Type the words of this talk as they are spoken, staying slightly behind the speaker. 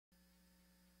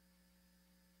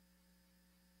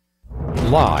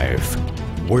Live,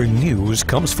 where news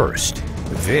comes first.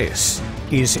 This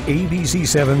is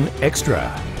ABC-7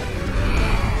 Xtra.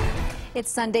 It's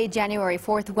Sunday, January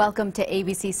 4th. Welcome to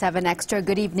ABC-7 Extra.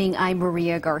 Good evening. I'm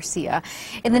Maria Garcia.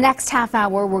 In the next half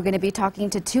hour, we're going to be talking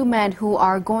to two men who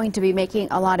are going to be making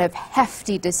a lot of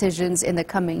hefty decisions in the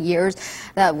coming years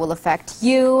that will affect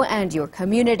you and your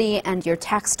community and your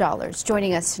tax dollars.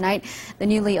 Joining us tonight, the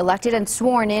newly elected and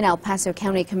sworn in El Paso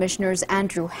County Commissioners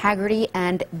Andrew Haggerty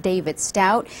and David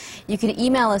Stout. You can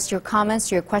email us your comments,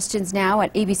 your questions now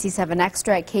at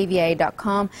ABC7Extra at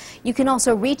KVIA.com. You can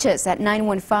also reach us at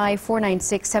 915-496-1775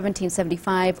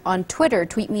 on Twitter.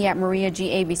 Tweet me at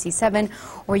MariaGABC7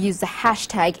 or use the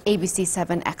hashtag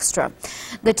ABC7Extra.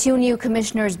 The two new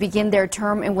commissioners begin their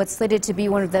term in what's slated to be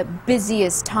one of the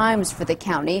busiest times for the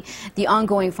county. The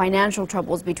ongoing financial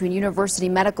troubles between University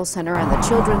Medical Center and the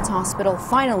Children's Hospital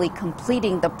finally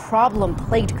completing the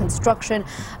problem-plagued construction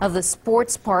of the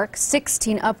sports park,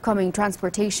 16 upcoming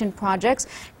transportation projects,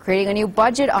 creating a new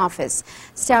budget office.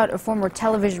 Stout, a former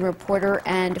television reporter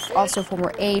and also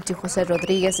former aide to Jose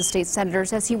Rodriguez, the state senator,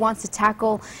 says he wants to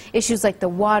tackle issues like the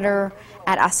water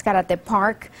at Ascarate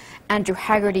Park. Andrew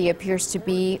Haggerty appears to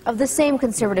be of the same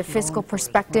conservative fiscal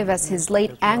perspective as his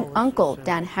late uncle,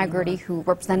 Dan Haggerty, who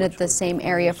represented the same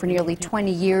area for nearly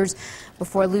 20 years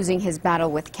before losing his battle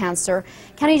with cancer.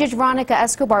 County Judge Veronica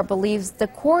Escobar believes the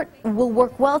court will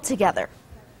work well together.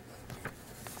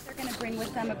 Going to bring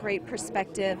with them a great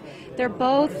perspective. They're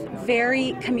both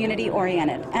very community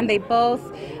oriented, and they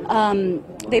both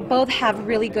have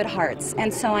really good hearts,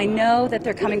 and so I know that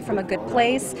they're coming from a good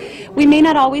place. We may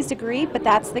not always agree, but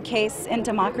that's the case in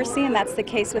democracy, and that's the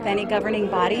case with any governing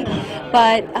body.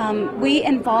 But we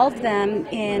involved them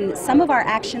in some of our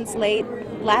actions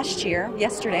last year.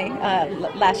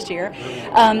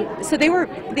 So they were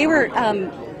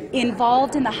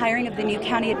involved in the hiring of the new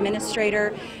county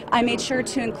administrator. I made sure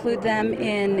to include them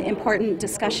in important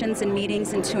discussions and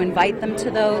meetings and to invite them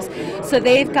to those. So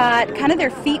they've got kind of their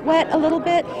feet wet a little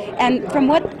bit, and from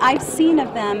what I've seen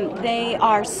of them, they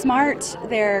are smart,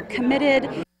 they're committed.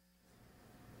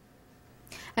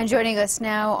 And joining us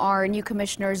now are new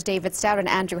commissioners David Stout and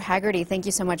Andrew Haggerty. Thank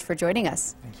you so much for joining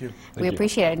us. Thank you. We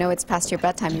appreciate it. I know it's past your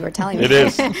bedtime, you were telling me. It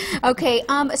is. Okay,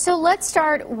 so let's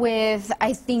start with,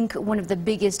 I think, one of the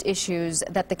biggest issues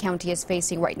that the county is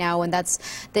facing right now, and that's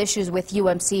the issues with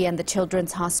UMC and the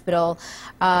Children's Hospital,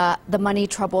 the money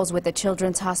troubles with the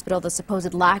Children's Hospital, the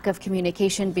supposed lack of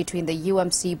communication between the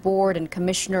UMC board and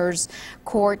Commissioners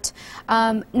Court.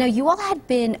 Now, you all had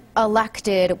been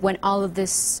elected when all of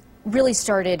this really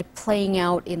started playing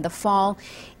out in the fall.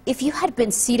 If you had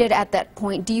been seated at that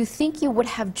point, do you think you would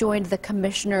have joined the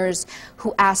commissioners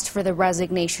who asked for the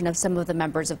resignation of some of the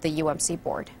members of the UMC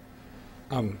board?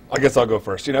 I guess I'll go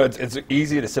first. You know, it's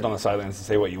easy to sit on the sidelines and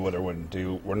say what you would or wouldn't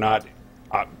do. We're not,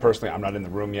 personally, I'm not in the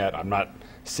room yet. I'm not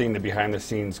seeing the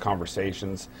behind-the-scenes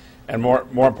conversations. And more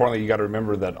importantly, you got to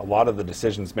remember that a lot of the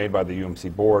decisions made by the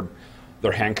UMC board,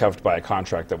 they're handcuffed by a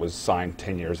contract that was signed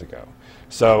 10 years ago.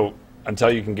 So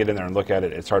until you can get in there and look at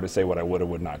it, it's hard to say what I would or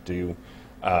would not do.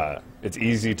 It's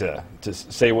easy to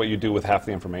say what you do with half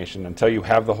the information. Until you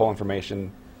have the whole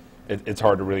information, it's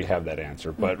hard to really have that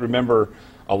answer. But remember,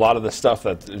 a lot of the stuff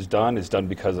that is done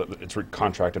because it's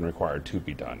contracted and required to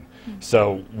be done.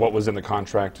 So what was in the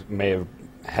contract may have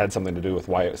had something to do with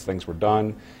why things were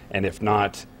done, and if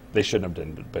not, they shouldn't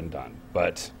have been done.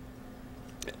 But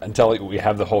until we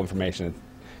have the whole information,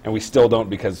 and we still don't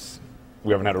because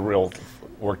we haven't had a real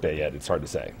workday yet, it's hard to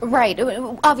say. Right.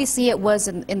 Obviously, it was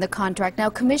in the contract.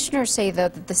 Now, commissioners say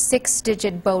that the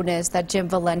 6-digit bonus that Jim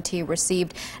Valenti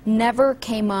received never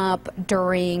came up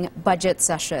during budget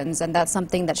sessions, and that's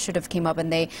something that should have came up,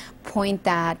 and they point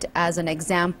that as an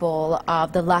example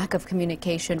of the lack of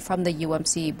communication from the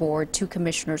UMC board to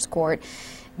Commissioners Court.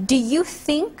 Do you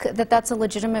think that that's a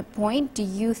legitimate point? Do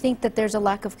you think that there's a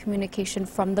lack of communication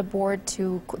from the board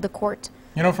to the court?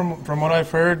 You know, from what I've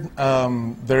heard,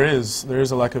 there is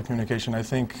a lack of communication. I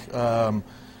think the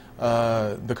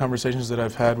conversations that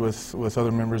I've had with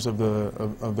other members of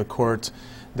the court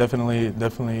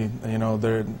definitely, you know,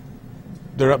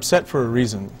 they're upset for a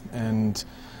reason, and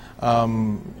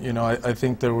you know, I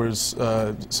think there was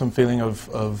some feeling of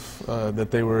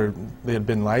that they had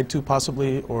been lied to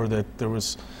possibly, or that there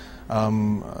was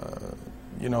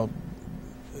you know,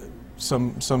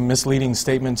 some misleading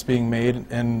statements being made,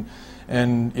 and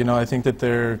you know, I think that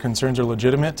their concerns are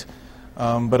legitimate,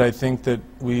 but I think that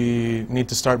we need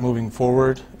to start moving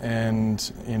forward,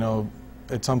 and you know,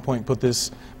 at some point put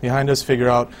this behind us, figure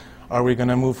out, are we going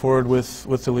to move forward with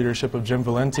the leadership of Jim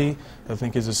Valenti? I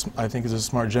think he's a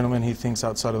smart gentleman. He thinks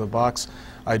outside of the box.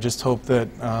 I just hope that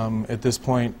at this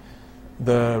point,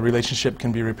 the relationship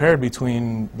can be repaired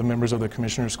between the members of the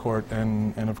Commissioners Court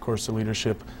and of course the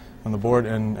leadership on the board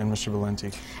and Mr.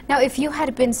 Valenti. Now, if you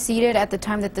had been seated at the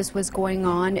time that this was going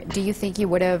on, do you think you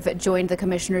would have joined the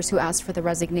commissioners who asked for the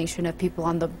resignation of people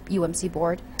on the UMC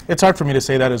board? It's hard for me to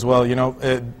say that as well. You know,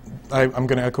 I'm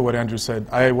going to echo what Andrew said.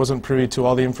 I wasn't privy to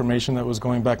all the information that was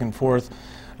going back and forth,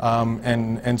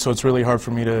 and so it's really hard for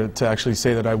me to actually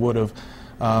say that I would have.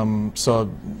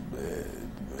 So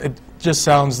it just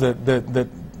sounds that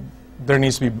there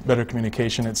needs to be better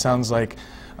communication. It sounds like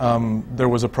there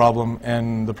was a problem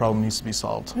and the problem needs to be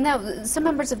solved. Now, some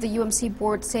members of the UMC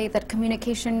board say that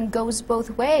communication goes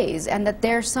both ways and that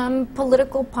there's some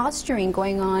political posturing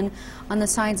going on the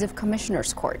sides of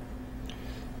Commissioners Court.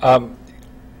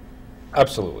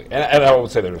 Absolutely, and I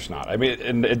would say there's not. I mean,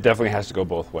 and it definitely has to go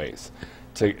both ways.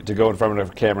 To go in front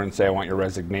of a camera and say, I want your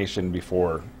resignation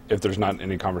before, if there's not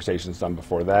any conversations done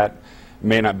before that,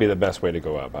 may not be the best way to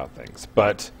go about things.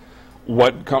 But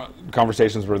what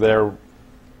conversations were there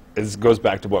goes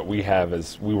back to what we have,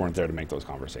 as we weren't there to make those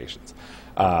conversations.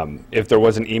 If there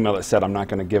was an email that said, I'm not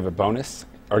going to give a bonus,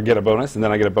 or get a bonus, and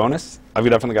then I get a bonus, I've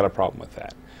definitely got a problem with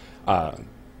that.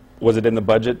 Was it in the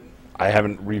budget? I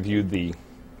haven't reviewed the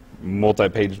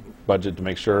multi-page budget to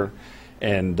make sure.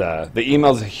 And the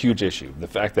email is a huge issue. The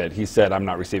fact that he said, I'm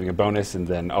not receiving a bonus, and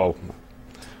then, oh,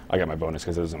 I got my bonus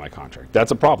because it was in my contract.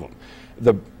 That's a problem.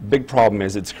 The big problem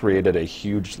is it's created a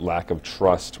huge lack of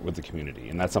trust with the community,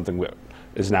 and that's something that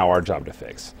is now our job to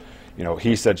fix. You know,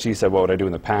 he said, she said, what would I do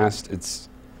in the past?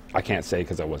 I can't say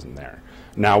because I wasn't there.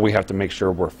 Now we have to make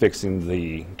sure we're fixing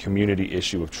the community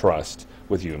issue of trust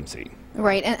with UMC.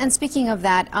 Right, and speaking of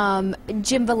that,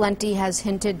 Jim Valenti has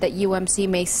hinted that UMC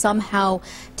may somehow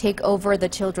take over the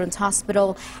Children's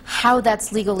Hospital. How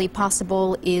that's legally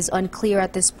possible is unclear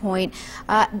at this point.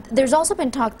 There's also been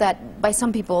talk that, by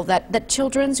some people, that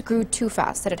Children's grew too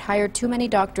fast, that it hired too many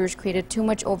doctors, created too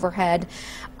much overhead,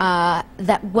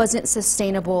 that wasn't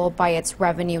sustainable by its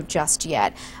revenue just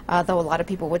yet, though a lot of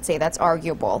people would say that's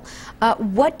arguable.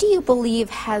 What do you believe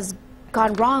has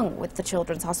gone wrong with the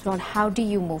Children's Hospital, and how do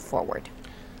you move forward?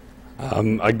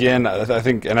 Again, I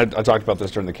think, and I talked about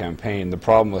this during the campaign, the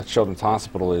problem with Children's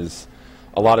Hospital is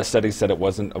a lot of studies said it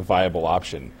wasn't a viable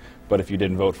option, but if you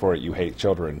didn't vote for it, you hate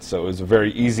children. So it was a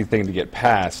very easy thing to get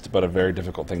passed, but a very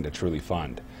difficult thing to truly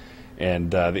fund.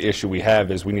 And the issue we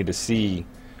have is we need to see,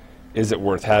 is it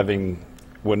worth having,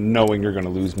 when knowing you're going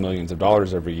to lose millions of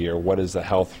dollars every year, what is the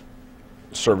health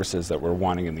services that we're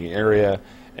wanting in the area,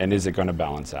 and is it going to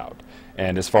balance out?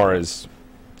 And as far as,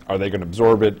 are they going to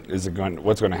absorb it?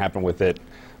 What's going to happen with it?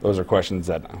 Those are questions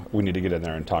that we need to get in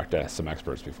there and talk to some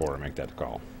experts before we make that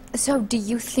call. So do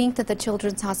you think that the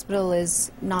Children's Hospital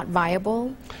is not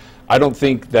viable? I don't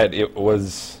think that it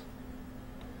was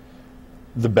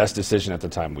the best decision at the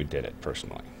time we did it,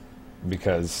 personally,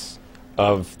 because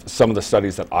of some of the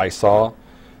studies that I saw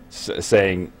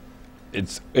saying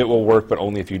it will work, but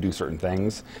only if you do certain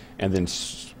things. And then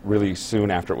really soon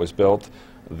after it was built,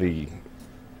 the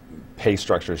pay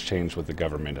structures changed with the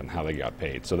government and how they got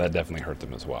paid. So that definitely hurt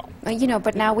them as well. You know,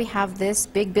 but now we have this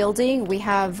big building. We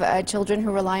have children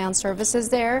who rely on services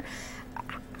there.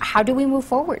 How do we move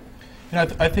forward? You know,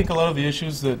 I think a lot of the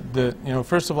issues that you know,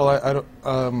 first of all,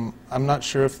 I'm not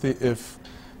sure if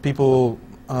people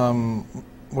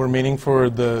were meaning for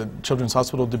the Children's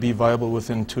Hospital to be viable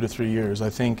within 2 to 3 years. I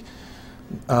think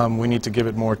we need to give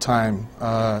it more time.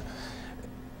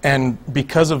 And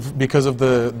because of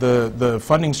the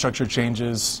funding structure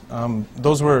changes,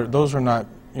 those were not,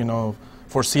 you know,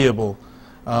 foreseeable.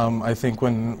 I think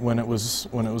when it was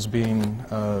being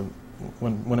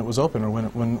when it was open, or when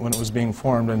it was being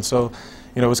formed, and so,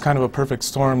 you know, it was kind of a perfect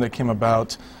storm that came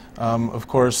about. Of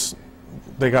course,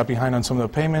 they got behind on some of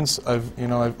the payments.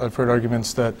 I've heard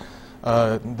arguments that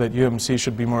that UMC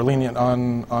should be more lenient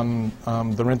on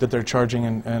the rent that they're charging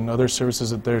and other services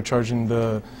that they're charging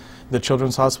the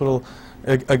Children's Hospital.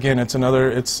 Again, it's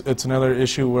another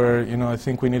issue where, you know, I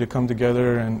think we need to come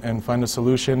together and find a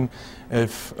solution.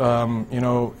 If you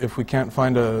know, if we can't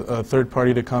find a third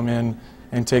party to come in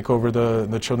and take over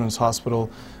the Children's Hospital,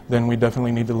 then we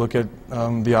definitely need to look at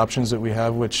the options that we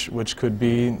have, which could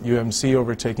be UMC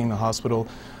overtaking the hospital.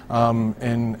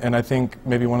 And I think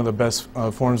maybe one of the best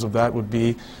forms of that would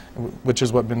be, which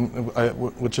is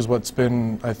what's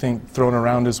been I think thrown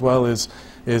around as well,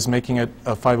 is making it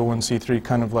a 501c3,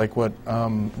 kind of like what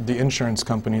the insurance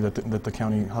company that the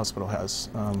county hospital has.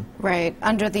 Right,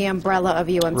 under the umbrella of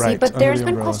UMC. Right, but there's been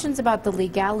umbrella. questions about the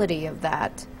legality of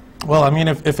that. Well, I mean,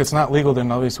 if it's not legal,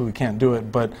 then obviously we can't do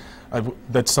it. But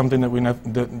that's something that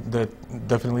that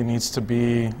definitely needs to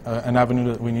be an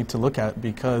avenue that we need to look at,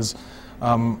 because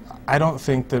I don't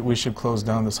think that we should close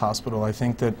down this hospital. I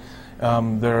think that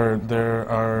there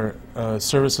are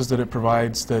services that it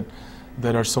provides that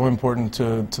are so important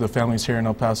to the families here in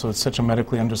El Paso. It's such a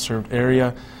medically underserved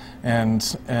area,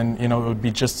 and you know, it would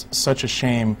be just such a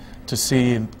shame to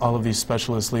see all of these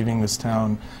specialists leaving this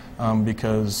town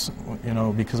because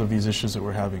of these issues that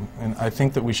we're having. And I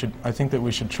think that we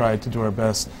should try to do our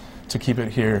best to keep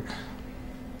it here.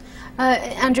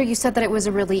 Andrew, you said that it was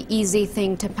a really easy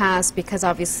thing to pass because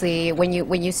obviously when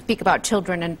you speak about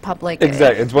children in public...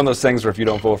 Exactly. It's one of those things where if you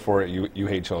don't vote for it, you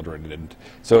hate children. And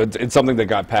so it's something that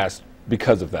got passed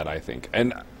because of that, I think.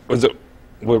 And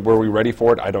were we ready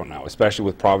for it? I don't know, especially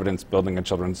with Providence building a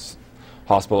children's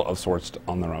hospital of sorts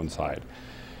on their own side.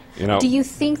 You know, do you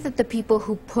think that the people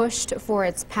who pushed for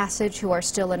its passage, who are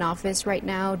still in office right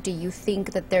now, do you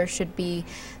think that there should be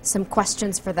some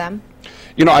questions for them?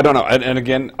 You know, I don't know. And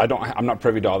again, I'm not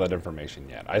privy to all that information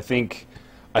yet. I think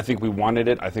we wanted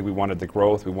it. I think we wanted the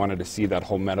growth. We wanted to see that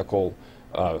whole medical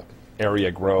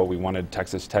area grow. We wanted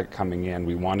Texas Tech coming in.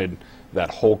 We wanted that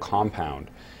whole compound.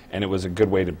 And it was a good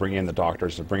way to bring in the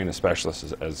doctors, to bring in the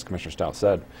specialists, as Commissioner Stout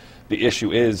said. The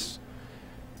issue is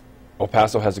El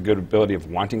Paso has a good ability of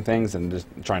wanting things and just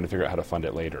trying to figure out how to fund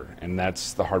it later. And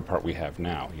that's the hard part we have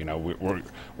now. You know,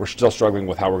 we're still struggling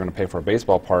with how we're going to pay for a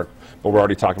baseball park, but we're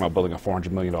already talking about building a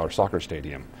 $400 million soccer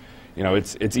stadium. You know,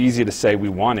 it's easy to say we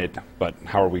want it, but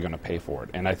how are we going to pay for it?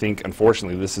 And I think,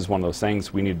 unfortunately, this is one of those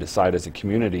things we need to decide as a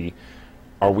community,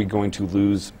 are we going to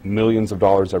lose millions of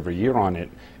dollars every year on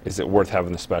it? Is it worth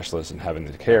having the specialists and having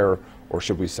the care, or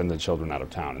should we send the children out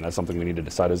of town? And that's something we need to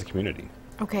decide as a community.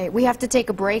 Okay, we have to take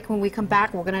a break. When we come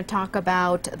back, we're going to talk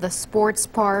about the sports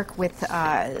park with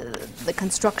the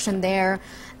construction there,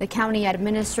 the county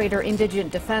administrator,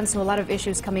 indigent defense, so a lot of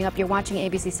issues coming up. You're watching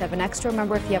ABC-7 Extra.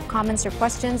 Remember, if you have comments or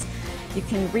questions, you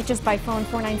can reach us by phone,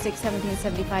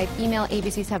 496-1775, email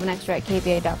ABC7Extra at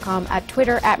KVIA.com, at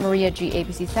Twitter, at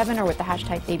MariaGABC7, or with the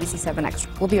hashtag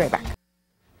ABC7Extra. We'll be right back.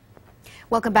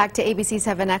 Welcome back to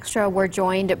ABC-7 Extra. We're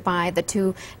joined by the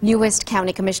two newest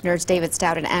county commissioners, David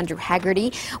Stout and Andrew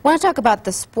Haggerty. I want to talk about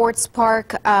the sports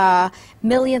park.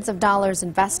 Millions of dollars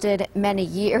invested, many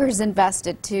years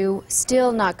invested too,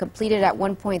 still not completed. At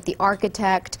one point, the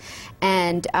architect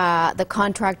and the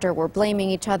contractor were blaming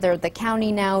each other. The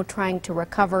county now trying to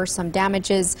recover some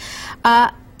damages.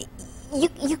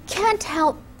 You can't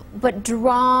help but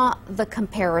draw the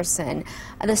comparison.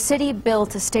 The city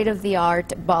built a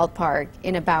state-of-the-art ballpark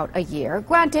in about a year.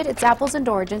 Granted, it's apples and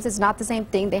oranges. It's not the same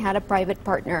thing. They had a private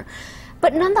partner.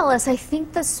 But nonetheless, I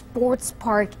think the sports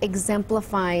park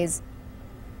exemplifies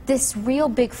this real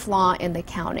big flaw in the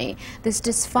county, this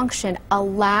dysfunction, a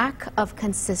lack of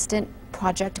consistent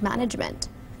project management.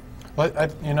 Well,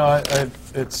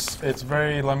 it's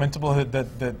very lamentable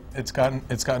that it's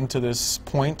gotten to this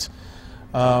point.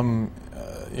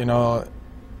 You know,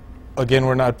 again,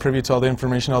 we're not privy to all the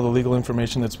information, all the legal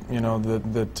information that's, you know,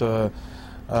 that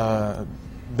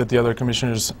the other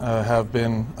commissioners have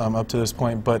been up to this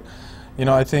point. But, you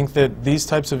know, I think that these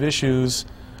types of issues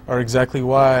are exactly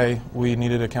why we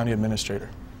needed a county administrator.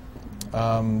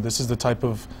 This is the type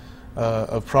of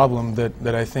problem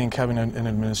that I think having an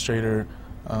administrator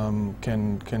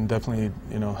can definitely,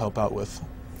 you know, help out with.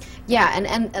 Yeah,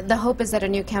 and the hope is that a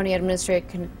new county administrator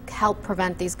can help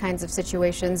prevent these kinds of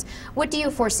situations. What do you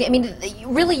foresee? I mean,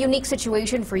 really unique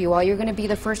situation for you all. You're going to be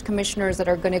the first commissioners that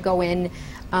are going to go in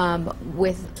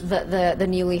with the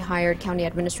newly hired county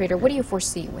administrator. What do you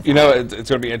foresee with that? You know, it's going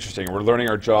to be interesting. We're learning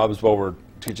our jobs while we're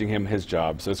teaching him his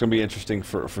job, so it's going to be interesting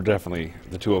for definitely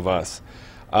the two of us.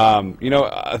 You know,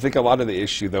 I think a lot of the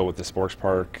issue, though, with the sports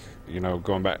park, you know,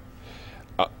 going back,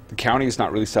 the county is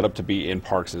not really set up to be in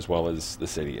parks as well as the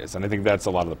city is, and I think that's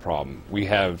a lot of the problem. We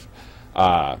have,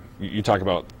 you talk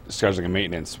about scheduling and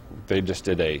maintenance, they just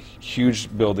did a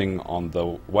huge building on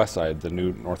the west side, the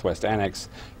new Northwest Annex,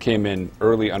 came in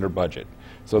early under budget.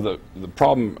 So the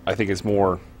problem, I think, is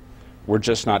more, we're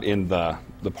just not in the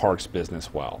parks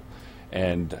business well.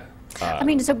 And I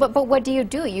mean, so but what do?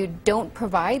 You don't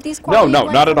provide these quality? No,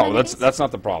 not at all. That's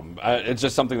not the problem. It's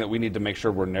just something that we need to make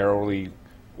sure we're narrowly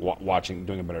watching,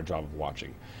 doing a better job of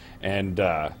watching, and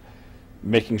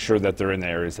making sure that they're in the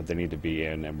areas that they need to be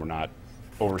in, and we're not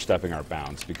overstepping our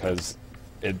bounds, because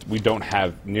we don't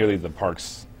have nearly the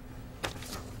parks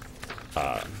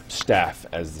staff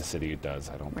as the city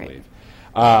does, I don't believe.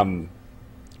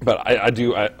 But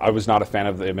I was not a fan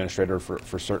of the administrator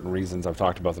for certain reasons. I've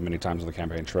talked about them many times on the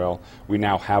campaign trail. We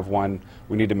now have one.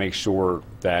 We need to make sure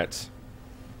that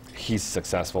he's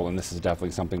successful, and this is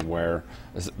definitely something where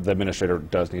the administrator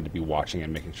does need to be watching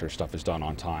and making sure stuff is done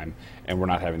on time, and we're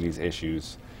not having these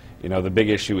issues. You know, the big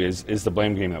issue is the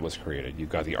blame game that was created. You've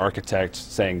got the architect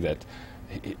saying that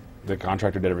the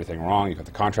contractor did everything wrong. You've got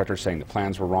the contractor saying the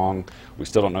plans were wrong. We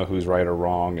still don't know who's right or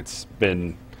wrong. It's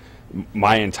been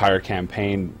my entire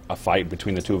campaign a fight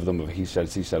between the two of them of he said,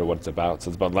 what it's about. So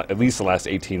it's about at least the last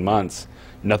 18 months,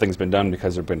 nothing's been done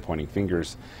because they've been pointing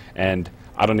fingers. And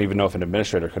I don't even know if an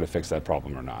administrator could have fixed that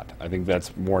problem or not. I think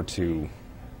that's more to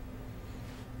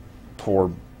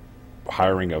poor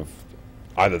hiring of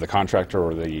either the contractor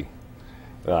or the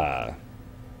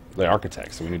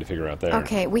architect. So we need to figure out there.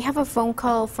 Okay, we have a phone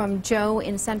call from Joe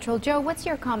in Central. Joe, what's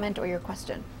your comment or your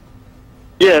question?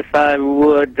 Yes, I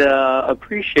would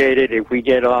appreciate it if we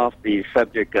get off the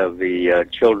subject of the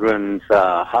children's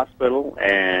hospital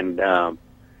and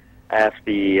ask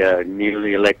the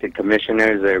newly elected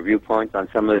commissioners their viewpoints on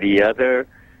some of the other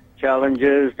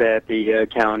challenges that the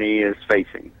county is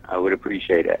facing. I would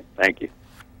appreciate it. Thank you.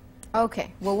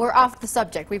 Okay, well, we're off the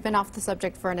subject. We've been off the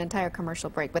subject for an entire commercial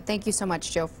break, but thank you so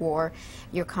much, Joe, for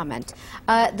your comment.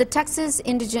 The Texas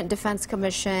Indigent Defense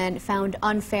Commission found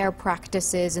unfair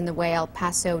practices in the way El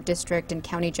Paso district and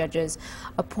county judges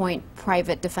appoint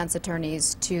private defense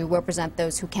attorneys to represent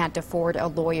those who can't afford a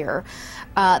lawyer.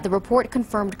 The report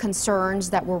confirmed concerns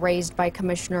that were raised by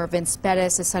Commissioner Vince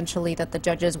Bettis, essentially that the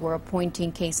judges were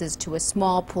appointing cases to a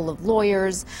small pool of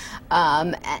lawyers.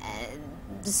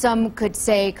 Some could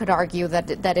argue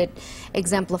that it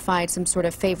exemplified some sort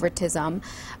of favoritism.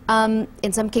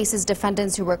 In some cases,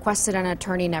 defendants who requested an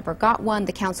attorney never got one.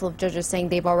 The Council of Judges saying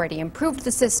they've already improved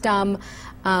the system,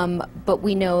 but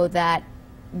we know that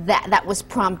was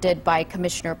prompted by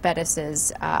Commissioner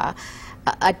Bettis's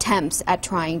attempts at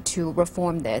trying to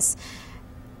reform this.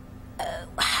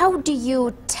 How do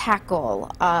you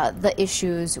tackle the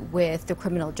issues with the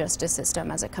criminal justice system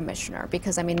as a commissioner?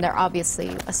 Because, I mean, they're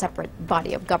obviously a separate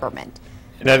body of government.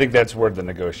 And I think that's where the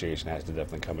negotiation has to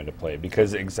definitely come into play,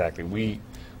 because exactly, we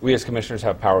as commissioners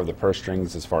have power of the purse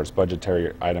strings as far as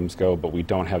budgetary items go, but we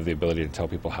don't have the ability to tell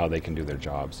people how they can do their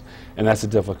jobs. And that's the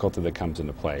difficulty that comes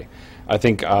into play. I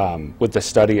think with the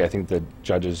study, I think the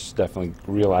judges definitely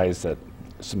realized that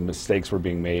some mistakes were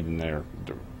being made and they're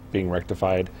being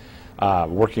rectified.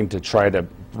 Working to try to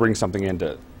bring something in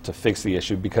to fix the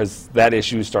issue, because that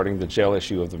issue is starting the jail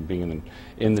issue of them being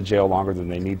in the jail longer than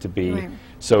they need to be. Right.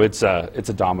 So it's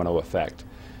a domino effect.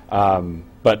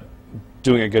 But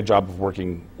doing a good job of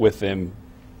working with them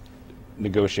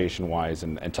negotiation-wise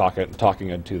and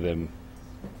talking to them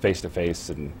face-to-face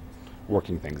and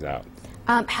working things out.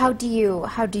 How do you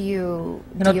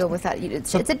deal with that?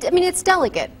 It's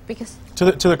delicate because to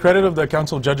the credit of the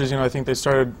Council of Judges, I think they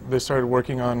started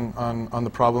working on the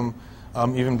problem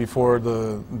even before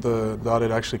the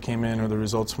audit actually came in, or the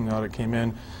results from the audit came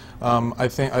in. I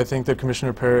think that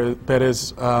Commissioner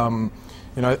Perez,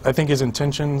 I think his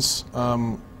intentions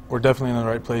were definitely in the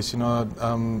right place. You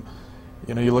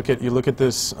look at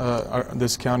this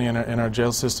county and our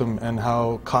jail system and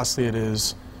how costly it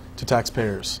is to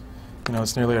taxpayers.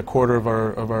 It's nearly a quarter of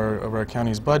our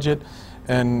county's budget,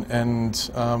 and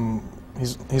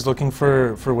he's looking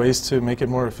for ways to make it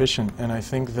more efficient. And I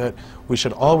think that we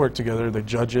should all work together, the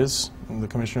judges, and the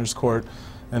Commissioner's Court,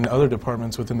 and other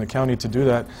departments within the county, to do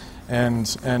that. And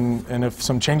if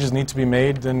some changes need to be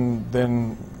made,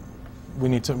 then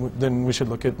we should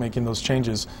look at making those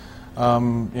changes.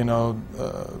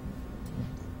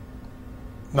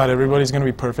 Not everybody's going to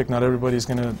be perfect. Not everybody's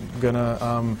going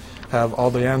to have all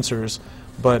the answers,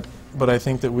 but I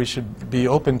think that we should be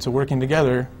open to working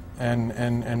together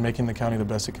and making the county the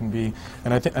best it can be.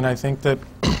 And I think that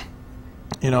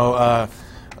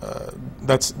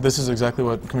this is exactly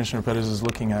what Commissioner Perez is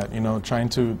looking at. Trying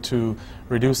to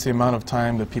reduce the amount of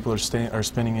time that people are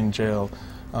spending in jail,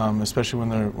 especially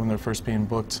when they're first being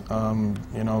booked.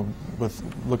 With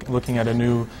looking at a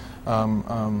new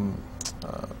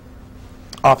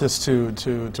office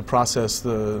to process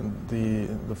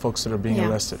the folks that are being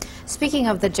arrested. Speaking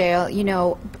of the jail,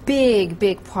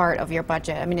 big part of your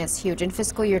budget. I mean, it's huge. In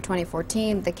fiscal year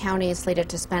 2014, the county is slated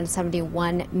to spend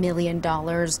 $71 million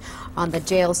on the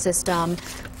jail system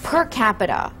per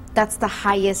capita. That's the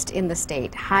highest in the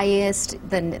state, highest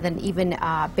than even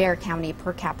Bexar County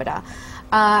per capita.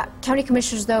 County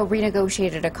commissioners, though,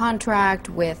 renegotiated a contract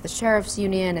with the Sheriff's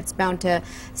Union. It's bound to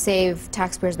save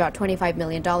taxpayers about $25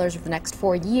 million over the next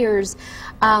 4 years.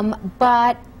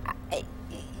 But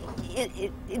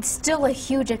it's still a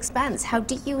huge expense. How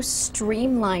do you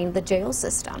streamline the jail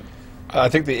system? I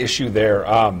think the issue there,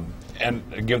 and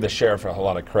I give the sheriff a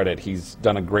lot of credit, he's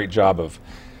done a great job of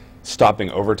stopping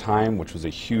overtime, which was a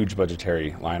huge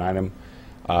budgetary line item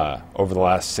over the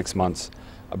last 6 months.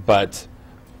 But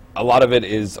a lot of it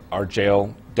is our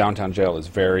jail, downtown jail, is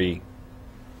very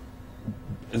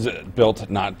built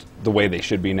not the way they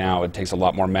should be now. It takes a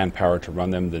lot more manpower to run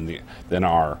them than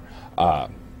our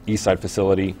East Side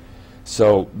facility.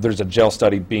 So there's a jail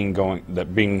study being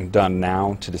done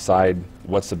now to decide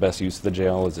what's the best use of the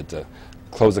jail. Is it to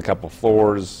close a couple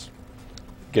floors,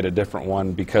 get a different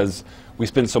one, because we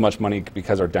spend so much money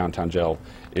because our downtown jail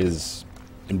is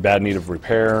in bad need of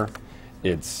repair.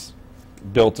 It's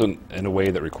built in a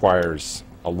way that requires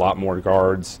a lot more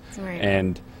guards. Right.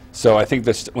 And so I think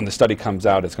when the study comes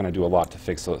out, it's going to do a lot to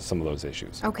fix some of those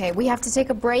issues. Okay, we have to take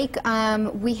a break.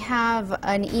 We have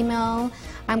an email.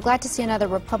 I'm glad to see another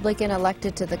Republican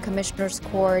elected to the Commissioner's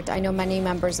Court. I know many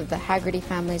members of the Haggerty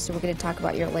family, so we're going to talk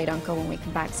about your late uncle when we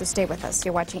come back. So stay with us.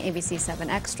 You're watching ABC-7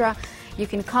 Extra. You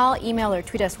can call, email, or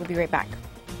tweet us. We'll be right back.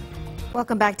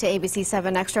 Welcome back to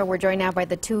ABC-7 Extra. We're joined now by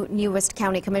the two newest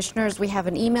county commissioners. We have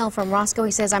an email from Roscoe.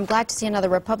 He says, I'm glad to see another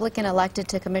Republican elected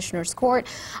to Commissioner's Court.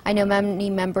 I know many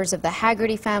members of the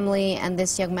Haggerty family, and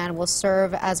this young man will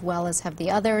serve as well as have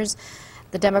the others.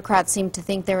 The Democrats seem to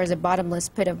think there is a bottomless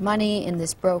pit of money in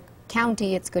this broke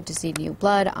county. It's good to see new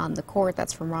blood on the court.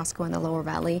 That's from Roscoe in the Lower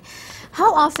Valley.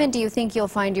 How often do you think you'll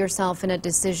find yourself in a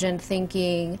decision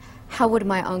thinking, how would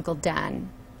my Uncle Dan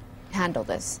handle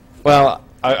this? Well,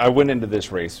 I went into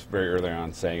this race very early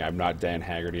on saying I'm not Dan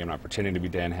Haggerty. I'm not pretending to be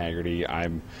Dan Haggerty.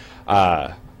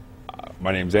 My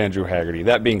name's Andrew Haggerty.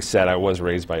 That being said, I was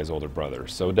raised by his older brother,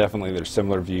 so definitely there's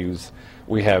similar views.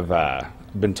 We have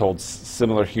been told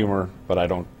similar humor, but I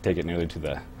don't take it nearly to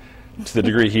the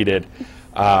degree he did.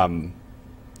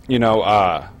 You know,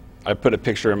 I put a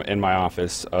picture in my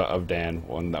office of Dan,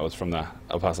 one that was from the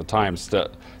El Paso Times, to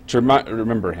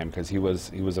remember him, because he was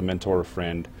a mentor, a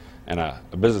friend, and a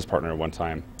business partner at one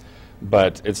time.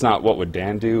 But it's not what would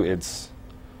Dan do, it's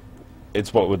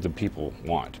what would the people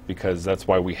want, because that's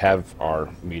why we have our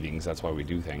meetings, that's why we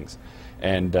do things.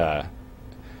 And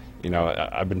you know,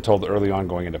 I've been told early on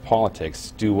going into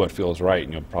politics, do what feels right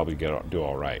and you'll probably do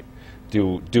all right.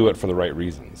 Do it for the right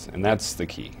reasons, and that's the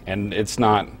key. And it's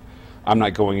not, I'm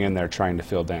not going in there trying to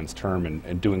fill Dan's term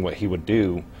and doing what he would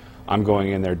do. I'm going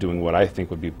in there doing what I think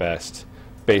would be best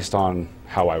based on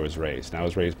how I was raised. And I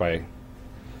was raised by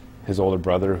his older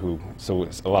brother, so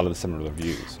it's a lot of the similar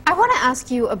views. I want to ask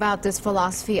you about this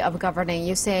philosophy of governing.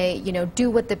 You say, you know,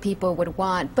 do what the people would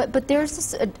want, but there's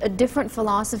this, a different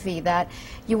philosophy that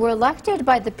you were elected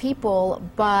by the people,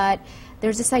 but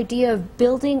there's this idea of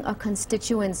building a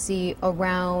constituency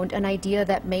around an idea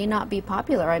that may not be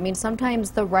popular. I mean, sometimes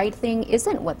the right thing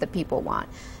isn't what the people want.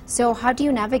 So how do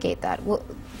you navigate that? We'll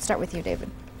start with you, David.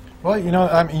 Well, you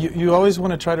know, you always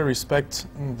want to try to respect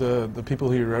the people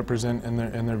who you represent and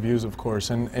their views, of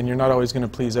course, and you're not always going to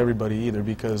please everybody either,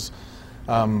 because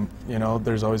you know,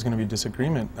 there's always going to be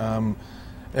disagreement. But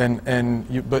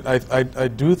I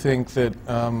do think that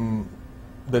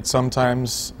that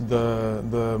sometimes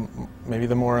maybe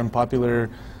the more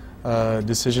unpopular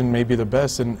decision may be the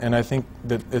best, and I think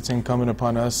that it's incumbent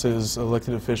upon us as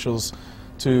elected officials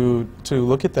to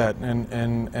look at that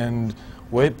and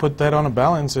put that on a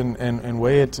balance and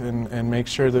weigh it and make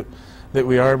sure that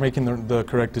we are making the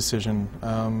correct decision.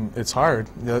 It's hard,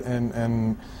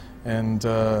 and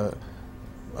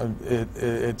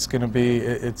it's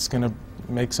gonna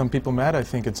make some people mad, I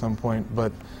think, at some point.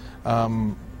 But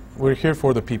we're here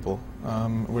for the people.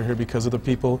 We're here because of the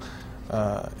people,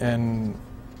 and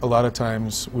a lot of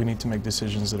times we need to make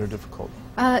decisions that are difficult.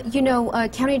 You know,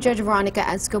 County Judge Veronica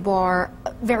Escobar,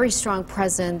 very strong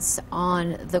presence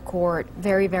on the court,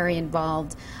 very, very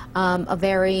involved, a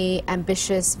very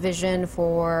ambitious vision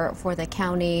for the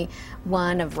county,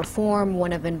 one of reform,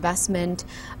 one of investment.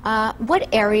 What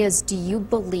areas do you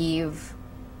believe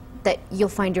that you'll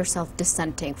find yourself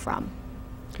dissenting from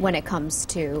when it comes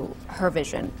to her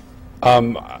vision?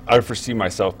 I foresee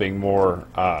myself being more,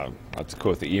 not to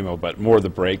quote the email, but more of the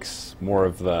brakes, more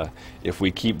of the, if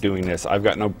we keep doing this, I've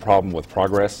got no problem with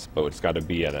progress, but it's got to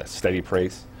be at a steady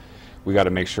pace. We got to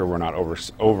make sure we're not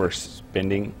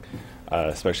overspending,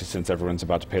 especially since everyone's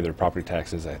about to pay their property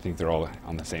taxes. I think they're all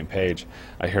on the same page.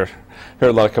 I hear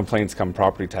a lot of complaints come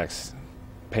property tax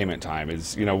payment time.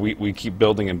 Is, you know, we keep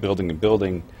building and building and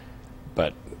building,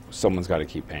 but someone's got to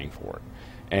keep paying for it.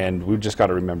 And we've just got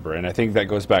to remember, and I think that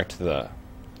goes back to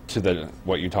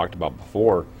what you talked about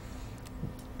before.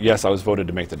 Yes, I was voted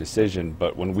to make the decision,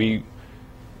 but when we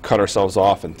cut ourselves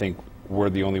off and think we're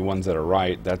the only ones that are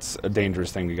right, that's a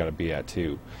dangerous thing you got to be at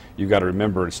too. You've got to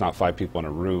remember it's not 5 people in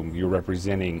a room. You're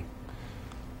representing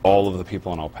all of the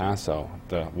people in El Paso,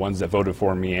 the ones that voted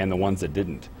for me and the ones that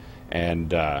didn't.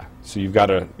 And so you got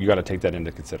to take that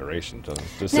into consideration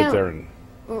to sit there and.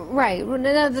 Right.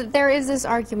 There is this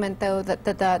argument, though, that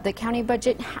the county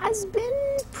budget has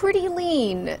been pretty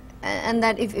lean and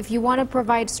that if you want to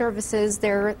provide services,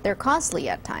 they're costly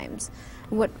at times.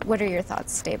 What are your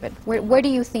thoughts, David? Where do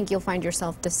you think you'll find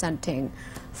yourself dissenting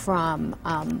from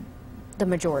the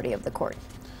majority of the court?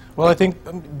 Well, I think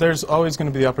there's always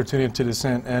going to be the opportunity to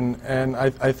dissent, and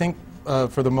I think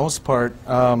for the most part,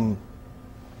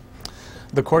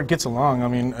 the court gets along. I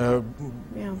mean,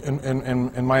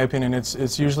 in my opinion,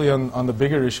 it's usually on the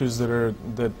bigger issues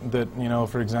that you know,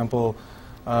 for example,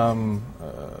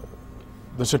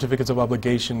 the certificates of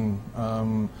obligation,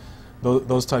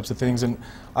 those types of things. And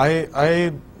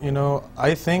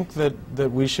I think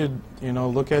that we should, you know,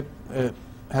 look at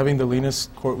having the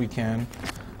leanest court we can.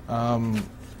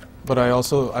 But I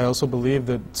also believe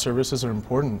that services are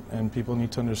important, and people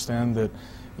need to understand that,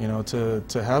 you know,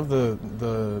 to have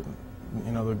the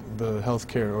health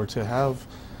care or to have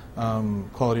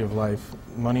quality of life,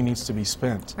 money needs to be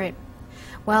spent. Right.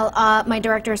 Well, my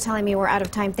director is telling me we're out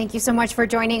of time. Thank you so much for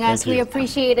joining us. We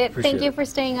appreciate it. Thank you for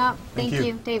staying up. Thank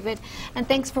you, David. And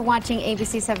thanks for watching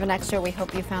ABC 7 Extra. We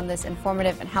hope you found this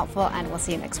informative and helpful, and we'll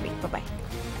see you next week. Bye-bye.